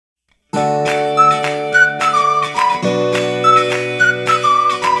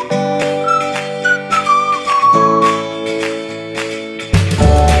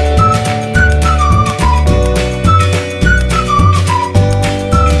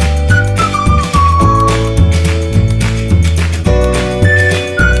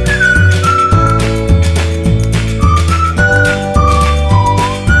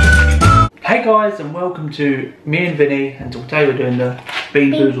welcome to me and Vinny, and today we're doing the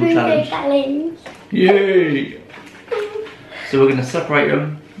Boozled challenge. Yay! So we're going to separate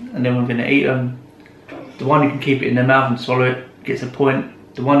them and then we're going to eat them. The one who can keep it in their mouth and swallow it gets a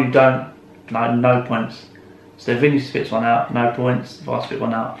point. The one who don't, no points. So if Vinny spits one out, no points. If I spit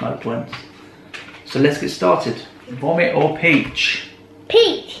one out, no points. So let's get started. Vomit or peach?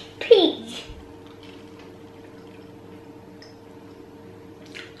 Peach, peach.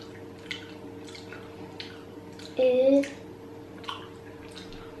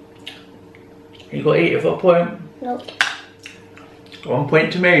 You got to eat it for a point. Nope. 1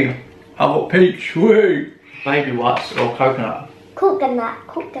 point to me. I got peach. Woo! Baby wipes or coconut? Coconut,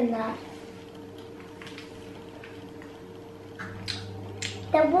 coconut.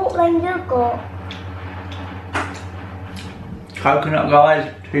 Then what one you got? Coconut,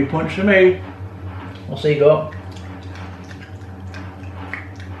 guys. 2 points to me. What's he got?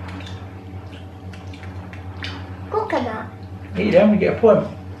 Coconut. Eat them, you get a point.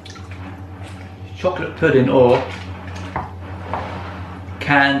 Chocolate pudding or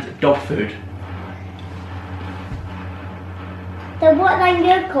canned dog food? Then what one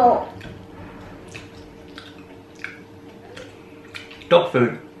you got? Dog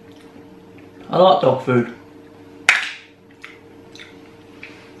food. I like dog food.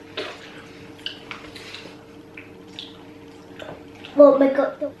 What we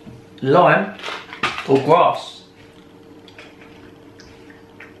got? Lime or grass?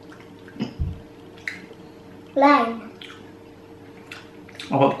 Lime. I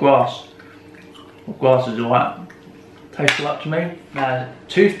got grass. Well, grass is alright. Tastes up to me. Now,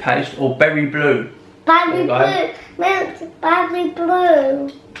 toothpaste or berry blue? Berry blue. Milk, berry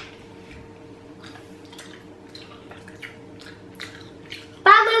blue.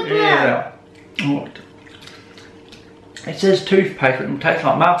 Berry blue. Yeah. Oh. It says toothpaste, but it tastes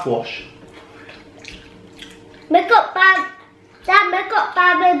like mouthwash. We got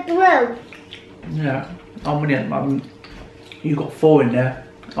berry blue. Yeah, I'm winning at the moment. You got 4 in there.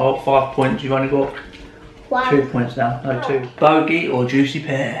 I got 5 points. You've only got 2 points now. No, 2. Bogey or juicy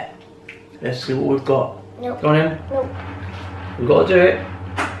pear? Let's see what we've got. Nope. Go on in. Nope. We've got to do it.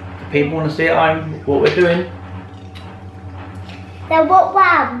 The people want to see at home what we're doing. Then what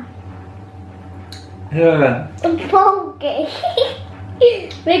one? Yeah. Bogey.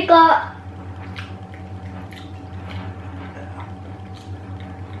 We got.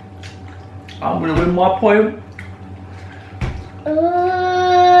 I'm going to win my point.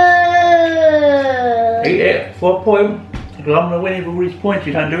 Eat it for a point. Because I'm going to win it with all these points.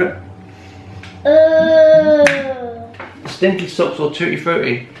 You don't do it. Stinky socks or tutti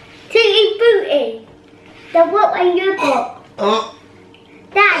frutti? Tutti frutti. Then what one you got?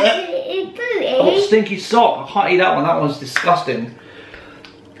 Dad, tutti frutti. Oh, stinky sock. I can't eat that one. That one's disgusting.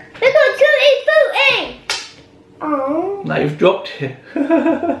 We got tutti frutti. Oh. No, you've dropped it.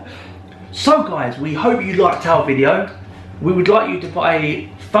 So guys, we hope you liked our video. We would like you to put a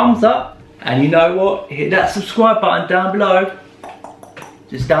thumbs up, and you know what, hit that subscribe button down below,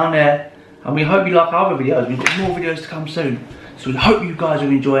 just down there, and we hope you like our other videos. We've got more videos to come soon, so we hope you guys will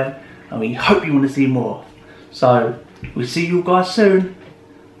enjoy, and we hope you want to see more. So we'll see you guys soon.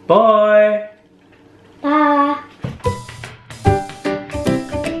 Bye. Bye.